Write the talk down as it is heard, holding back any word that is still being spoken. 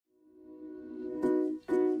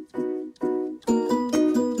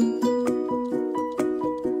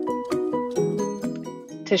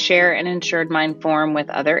To share an InsuredMine form with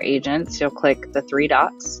other agents, you'll click the three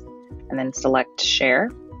dots and then select Share.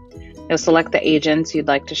 You'll select the agents you'd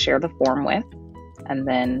like to share the form with and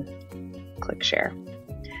then click Share.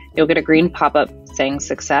 You'll get a green pop-up saying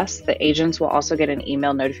Success. The agents will also get an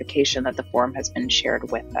email notification that the form has been shared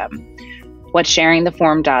with them. What sharing the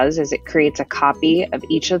form does is it creates a copy of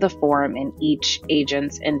each of the form in each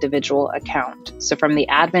agent's individual account. So from the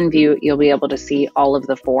admin view, you'll be able to see all of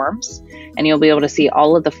the forms and you'll be able to see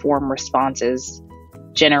all of the form responses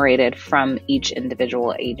generated from each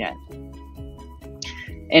individual agent.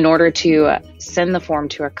 In order to send the form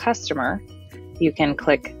to a customer, you can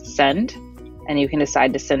click Send and you can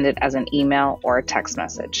decide to send it as an email or a text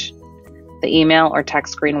message. The email or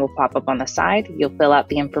text screen will pop up on the side. You'll fill out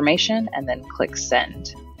the information and then click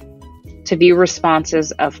Send. To view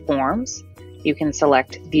responses of forms, you can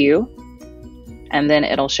select View, and then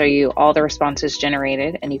it'll show you all the responses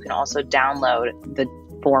generated, and you can also download the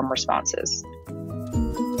form responses.